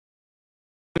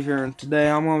Here, and today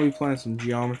I'm going to be playing some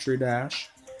Geometry Dash.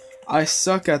 I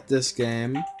suck at this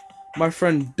game. My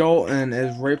friend Dalton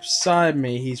is right beside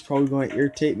me. He's probably going to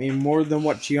irritate me more than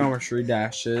what Geometry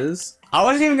Dash is. I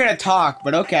wasn't even gonna talk,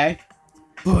 but okay.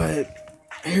 But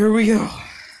here we go.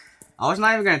 I was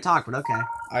not even gonna talk, but okay.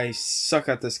 I suck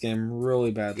at this game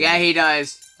really badly. Yeah, he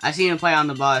does. I seen him play on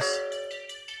the bus.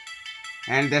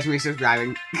 And that's me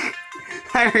subscribing.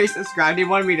 I resubscribed. He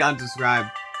wanted me to unsubscribe.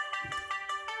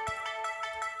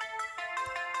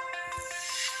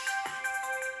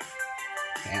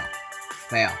 Fail.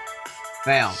 Fail.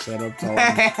 Fail. Shut up,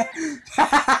 Dalton.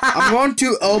 I'm going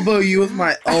to elbow you with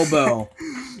my elbow.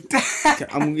 Okay,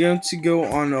 I'm going to go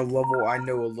on a level I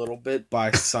know a little bit, but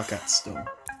I suck at still.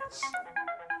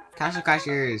 Castle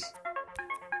Crashers.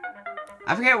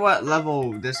 I forget what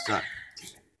level this part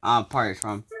is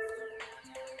from.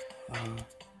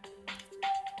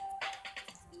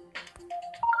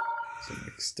 So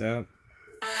next step.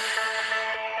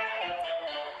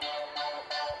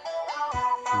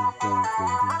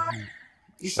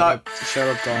 You suck. Shut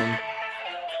up, Dalton.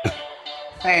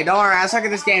 Hey, don't worry, I suck at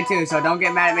this game too, so don't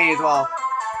get mad at me as well.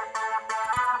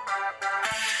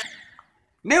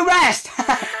 New best!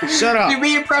 Shut up! You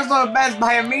beat your personal best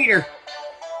by a meter.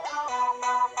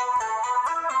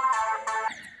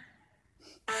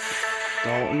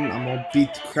 Dalton, I'm gonna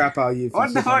beat the crap out of you.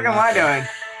 What the fuck am I doing?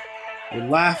 You're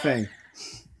laughing.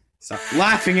 Stop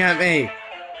laughing at me.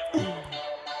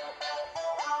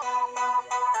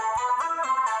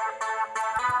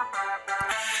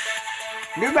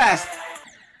 New best.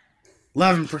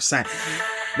 11%.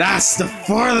 That's the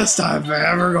farthest I've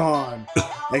ever gone.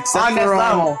 Except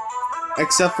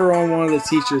for on one of the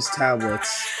teacher's tablets.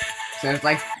 So it's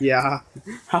like, Yeah.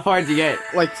 how far did you get?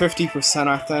 Like 50%,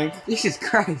 I think. Jesus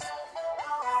Christ.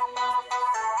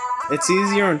 It's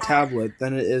easier on tablet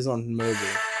than it is on mobile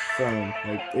phone.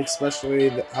 Like, especially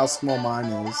how small mine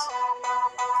is.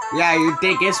 Yeah, you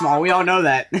think it's small. We all know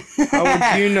that. How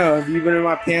would you know? Have you been in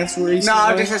my pants recently? No,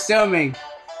 I'm just assuming.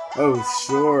 Oh,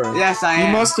 sure. Yes, I am.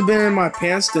 You must have been in my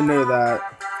pants to know that.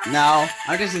 No,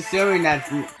 I'm just assuming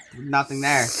that's nothing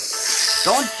there.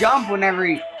 Don't jump whenever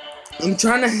you... I'm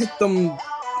trying to hit them,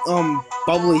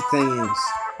 bubbly thingies.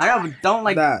 I know, but don't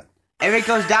like... That. If it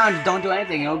goes down, just don't do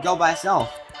anything. It'll go by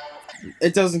itself.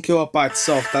 It doesn't kill up by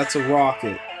itself. That's a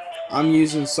rocket. I'm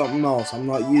using something else. I'm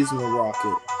not using a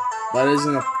rocket. That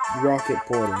isn't a rocket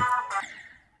portal.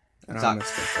 And I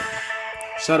messed up that.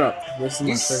 Shut up. This is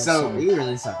my favorite song. You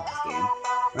really suck at this game.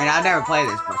 I mean, I've never played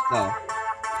this, but still.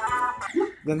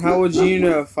 Then how would you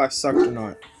know if I sucked or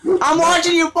not? I'm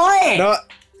watching you play! No,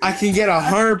 I can get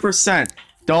 100%.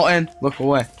 Dalton, look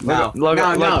away. No, look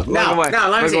no, away.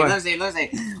 let me see, let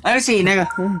me see, nigga.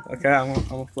 Okay, I'm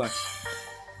gonna play.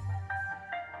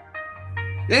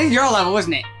 This is your level,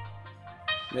 isn't it?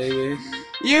 Maybe.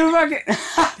 You fucking...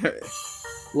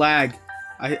 Lag.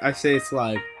 I say it's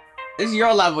lag. This is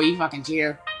your level, you fucking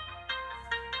cheater.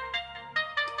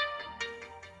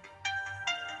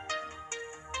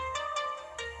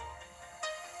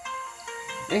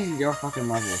 This is your fucking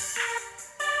level.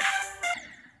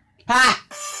 Ha!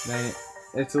 Dang it.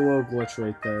 It's a little glitch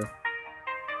right there.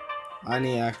 I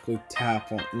need to actually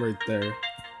tap on right there.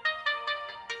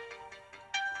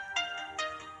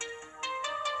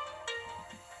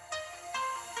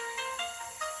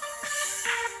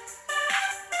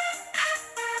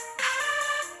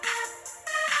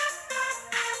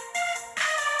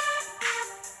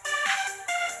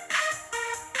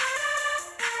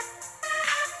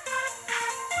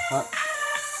 What?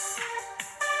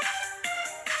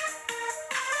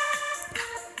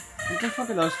 What the fuck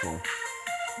are those for?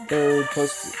 They're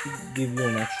supposed to give you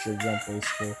an extra jump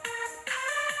basically.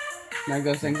 Like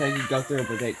those things that you go through,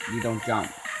 but you don't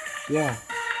jump. Yeah.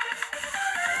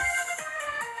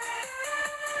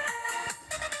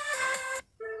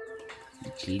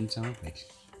 You cheating son of a bitch.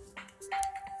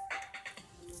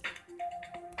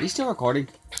 Are you still recording?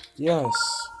 Yes.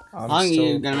 How long are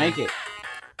you gonna make it?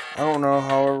 I don't know,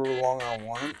 however long I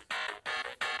want.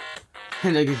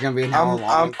 I think it's gonna be an hour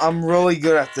long. I'm really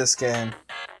good at this game.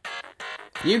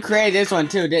 You created this one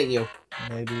too, didn't you?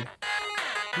 Maybe.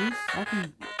 You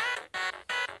fucking...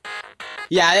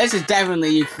 Yeah, this is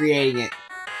definitely you creating it.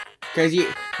 Cause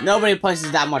nobody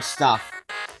places that much stuff.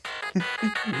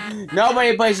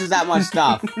 Nobody places that much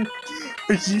stuff.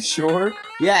 Are you sure?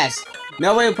 Yes.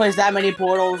 Nobody places that many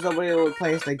portals, nobody would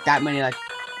place like that many like...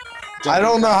 I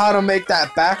don't know how to make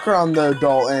that background though,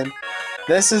 Dalton.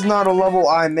 This is not a level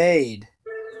I made.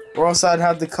 Or else I'd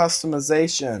have the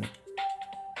customization.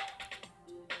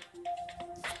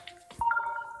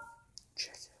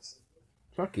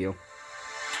 Fuck you.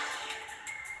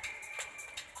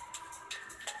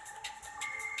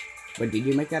 But did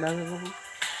you make that other level?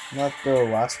 Not the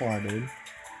last one I did.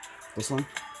 This one?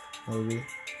 Maybe.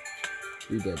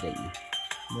 You did, didn't you?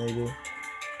 Maybe.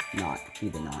 Not. You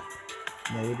did not.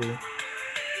 Maybe.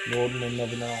 Lord may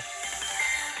never know.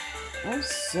 I'm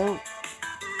so...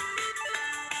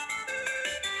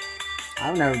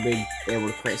 I've never been able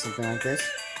to create something like this.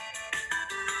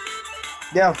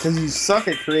 Yeah, because you suck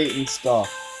at creating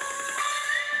stuff.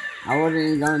 I wasn't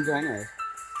even going to anyway.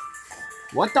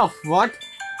 What the fuck?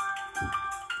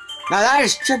 Now that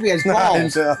is trippy as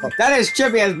balls. That is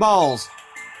trippy as balls.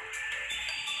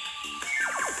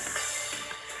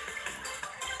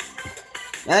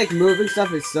 I like moving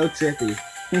stuff is so trippy.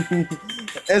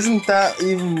 Isn't that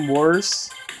even worse?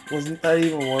 Wasn't that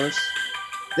even worse?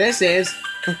 This is.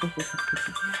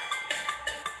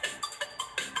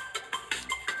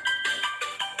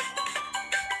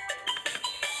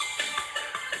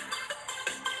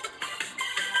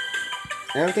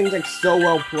 Everything's like so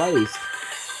well placed.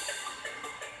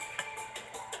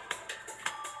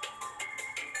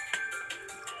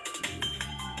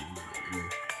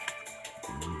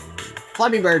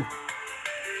 Flappy Bird.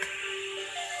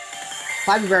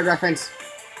 Flappy Bird reference.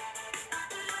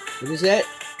 Is this it?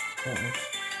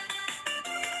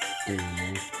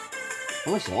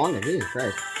 How much longer? Jesus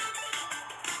Christ.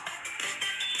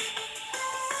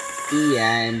 The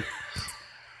end.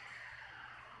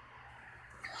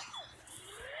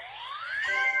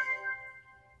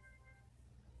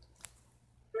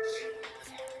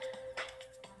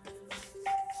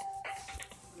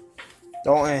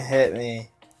 Don't hit me.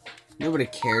 Nobody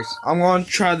cares. I'm gonna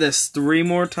try this 3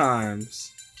 more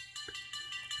times.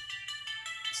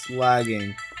 It's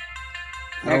lagging.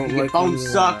 Your phone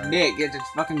sucks, Nick. It's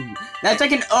fucking. That's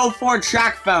like an 04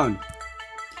 track phone.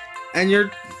 And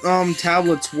your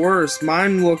tablet's worse.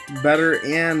 Mine looked better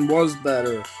and was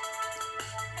better.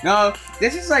 No,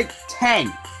 this is like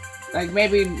 10. Like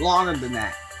maybe longer than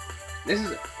that. This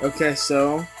is. Okay,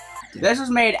 so. This was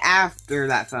made after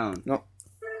that phone. No,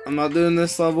 I'm not doing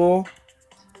this level.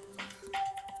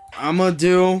 I'm gonna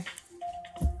do.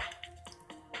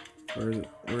 Where is it?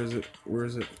 Where is it? Where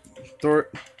is it?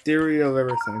 Theory of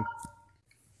everything.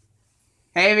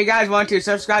 Hey, if you guys want to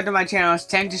subscribe to my channel, it's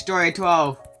 10 to Story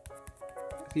 12.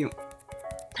 If you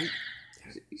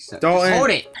don't hold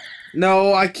it.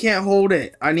 No, I can't hold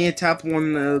it. I need to tap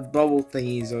one of the bubble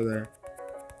thingies over there.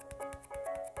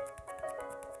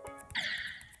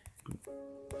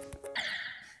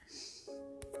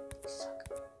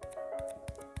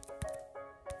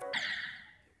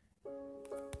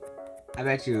 I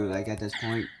bet you, like, at this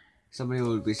point, somebody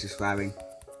will be subscribing.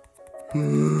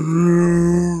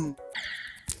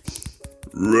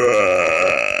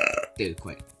 Dude,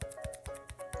 quit.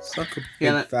 Suck a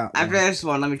big fat after one. this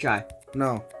one, let me try.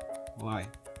 No. Why?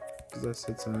 Because I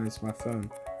said so. It's my phone.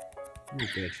 You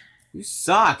bitch. You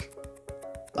suck.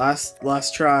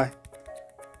 Last try.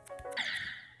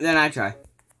 Then I try.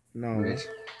 No. Bitch.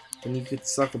 Then you could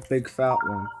suck a big fat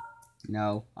one.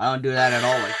 No, I don't do that at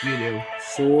all like you do.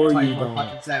 Sure you don't.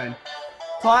 24/7.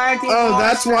 Oh,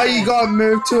 that's why you got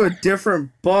moved to a different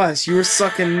bus. You were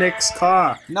sucking Nick's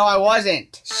cock. No, I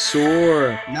wasn't.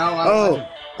 Sure. No, I wasn't.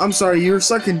 I'm sorry. You were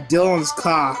sucking Dylan's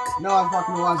cock. No, I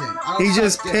fucking wasn't.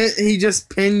 He just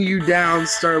pinned you down,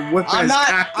 started whipping his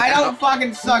cock I out. don't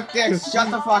fucking suck dicks. Shut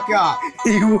the fuck up.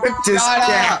 He whipped his cock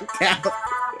out.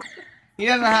 He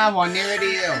doesn't have one. Neither do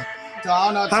you. So I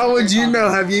don't know. How would you know?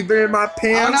 Have you been in my pants?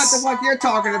 I don't know what the fuck you're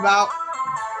talking about.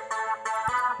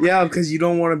 Yeah, because you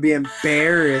don't want to be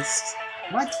embarrassed.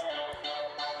 What?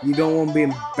 You don't want to be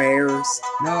embarrassed.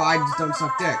 No, I just don't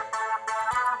suck dick.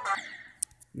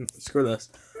 Screw this.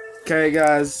 Okay,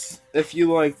 guys, if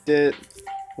you liked it,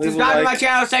 leave subscribe a like. to my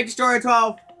channel, Take the Story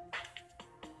 12.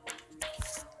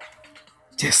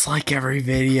 Just like every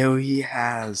video he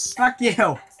has. Fuck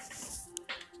you.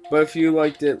 But if you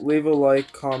liked it, leave a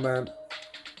like, comment,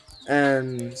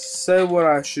 and say what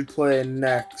I should play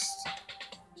next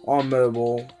on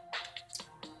mobile.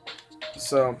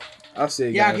 So, I'll see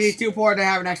you guys. Yeah, he's too poor to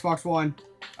have an Xbox One.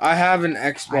 I have an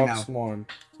Xbox One.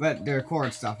 But they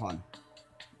record stuff on.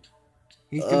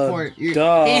 He's too poor.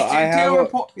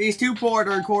 He's too poor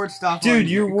to record stuff. Dude,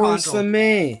 on you're worse console. than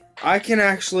me. I can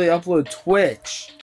actually upload Twitch.